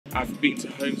I've been to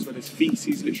homes where there's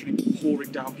feces literally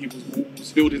pouring down people's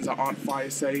walls, buildings that aren't fire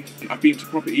safe. I've been to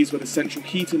properties where the central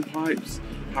heating pipes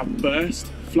have burst,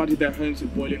 flooded their homes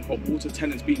with boiling hot water,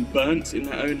 tenants being burnt in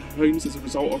their own homes as a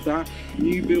result of that.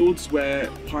 New builds where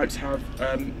pipes have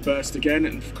burst again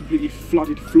and completely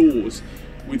flooded floors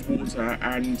with water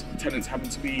and tenants having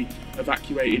to be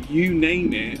evacuated. You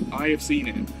name it, I have seen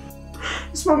it.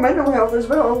 It's my mental health as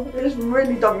well. It's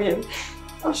really done me in.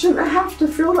 I shouldn't have to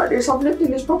feel like this. I've lived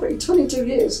in this property 22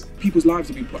 years. People's lives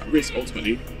have been put at risk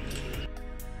ultimately.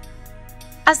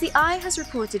 As the Eye has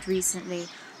reported recently,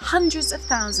 hundreds of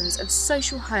thousands of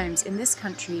social homes in this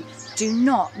country do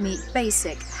not meet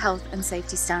basic health and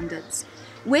safety standards.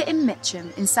 We're in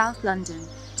Mitcham in South London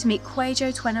to meet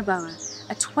Kwajo Tweneboa,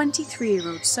 a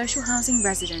 23-year-old social housing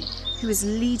resident who is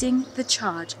leading the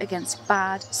charge against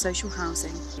bad social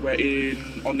housing. We're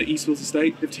on the Eastfields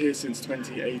estate, lived here since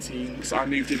 2018. So I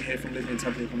moved in here from living in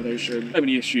temporary accommodation. So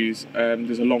many issues,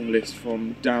 there's a long list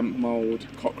from damp, mould,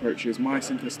 cockroaches, mice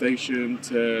infestation,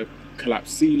 to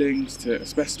collapsed ceilings, to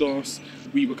asbestos.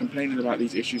 We were complaining about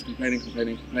these issues,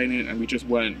 complaining, and we just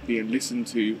weren't being listened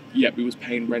to. Yet we was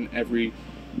paying rent every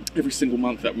single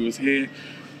month that we was here.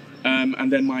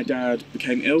 And then my dad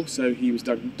became ill, so he was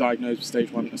diagnosed with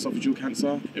stage 1 esophageal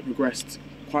cancer. It progressed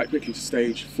quite quickly to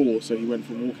stage 4, so he went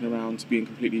from walking around to being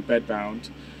completely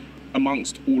bedbound.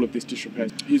 Amongst all of this disrepair,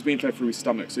 he was being fed through his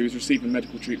stomach, so he was receiving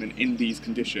medical treatment in these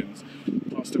conditions. He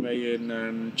passed away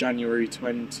in January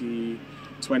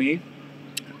 2020,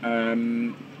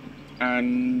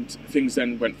 and things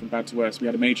then went from bad to worse. We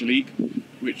had a major leak,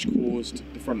 which caused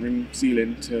the front room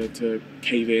ceiling to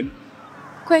cave in.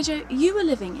 Kwajo, you were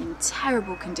living in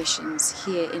terrible conditions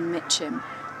here in Mitcham.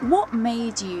 What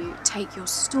made you take your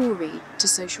story to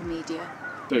social media?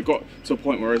 So it got to a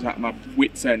point where I was at my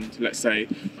wit's end, let's say,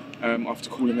 after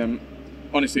calling them.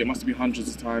 Honestly, it must have been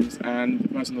hundreds of times, and the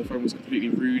person on the phone was completely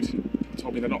rude,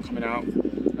 told me they're not coming out,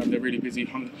 they're really busy,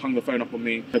 hung the phone up on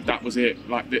me. But that was it,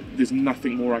 like there's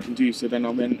nothing more I can do. So then I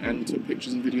went and took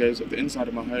pictures and videos of the inside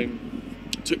of my home,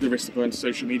 took the risk to go into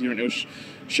social media, and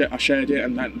I shared it,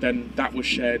 and then that was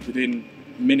shared within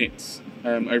minutes,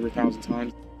 over 1,000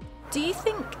 times. Do you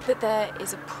think that there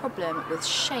is a problem with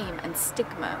shame and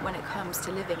stigma when it comes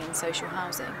to living in social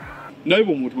housing? No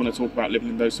one would want to talk about living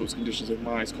in those sorts of conditions with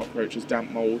mice, cockroaches, damp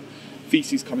mould,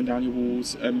 feces coming down your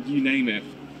walls, you name it.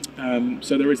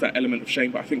 So there is that element of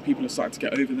shame, but I think people are starting to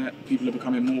get over that. People are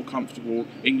becoming more comfortable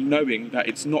in knowing that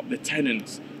it's not the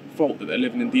tenants' fault that they're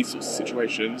living in these sorts of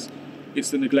situations. It's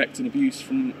the neglect and abuse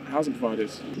from housing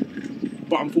providers.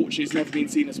 But unfortunately, it's never been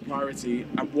seen as a priority.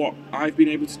 And what I've been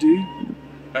able to do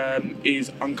is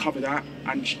uncover that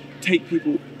and take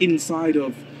people inside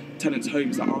of tenants'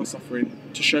 homes that are suffering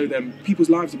to show them people's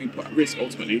lives have been put at risk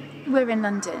ultimately. We're in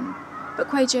London, but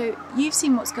Kwajo, you've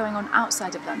seen what's going on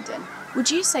outside of London. Would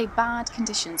you say bad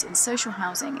conditions in social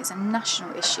housing is a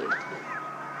national issue?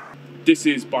 This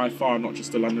is by far not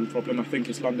just a London problem. I think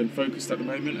it's London focused at the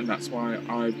moment, and that's why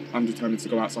I'm determined to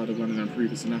go outside of London and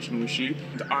prove it's a national issue.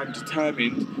 I'm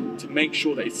determined to make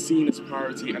sure that it's seen as a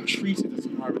priority and treated as a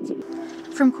priority.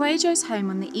 From Kwajo's home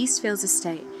on the Eastfields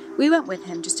estate, we went with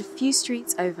him just a few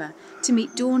streets over to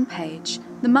meet Dawn Page,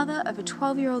 the mother of a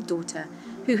 12-year-old daughter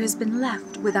who has been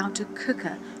left without a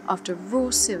cooker after raw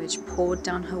sewage poured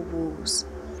down her walls.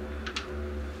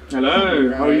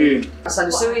 Hello, how are you? So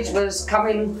the sewage was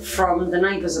coming from the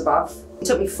neighbours above. It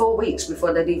took me 4 weeks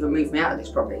before they'd even moved me out of this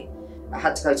property. I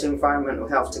had to go to environmental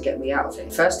health to get me out of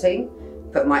it. First thing,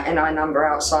 put my NI number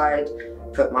outside,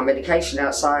 put my medication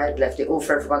outside, left it all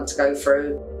for everyone to go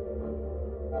through.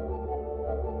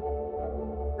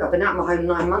 I've been out of my home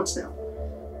 9 months now.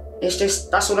 It's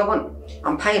just, that's all I want.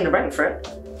 I'm paying the rent for it.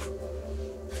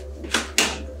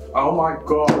 Oh my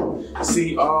God.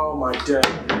 See, oh my day.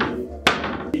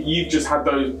 You've just had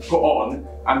those put on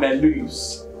and they're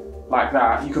loose like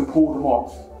that. You can pull them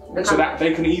off so that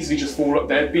they can easily just fall up.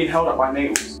 They're being held up by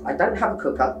nails. I don't have a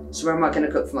cooker, so where am I going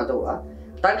to cook for my daughter?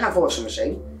 Don't have a washing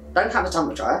machine, don't have a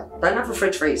tumble dryer, don't have a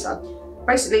fridge freezer.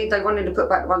 Basically, they wanted to put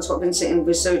back the ones that have been sitting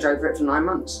with sewage over it for 9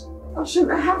 months. I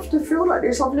shouldn't have to feel like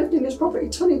this. I've lived in this property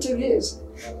 22 years.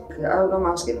 All I'm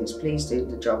asking is please do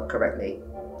the job correctly.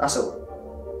 That's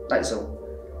all. That's all.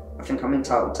 I think I'm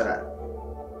entitled to that.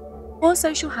 Poor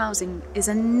social housing is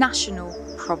a national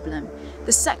problem.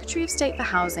 The Secretary of State for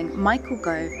Housing, Michael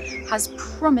Gove, has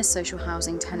promised social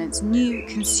housing tenants new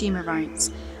consumer rights,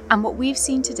 and what we've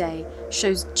seen today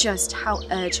shows just how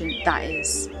urgent that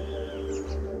is.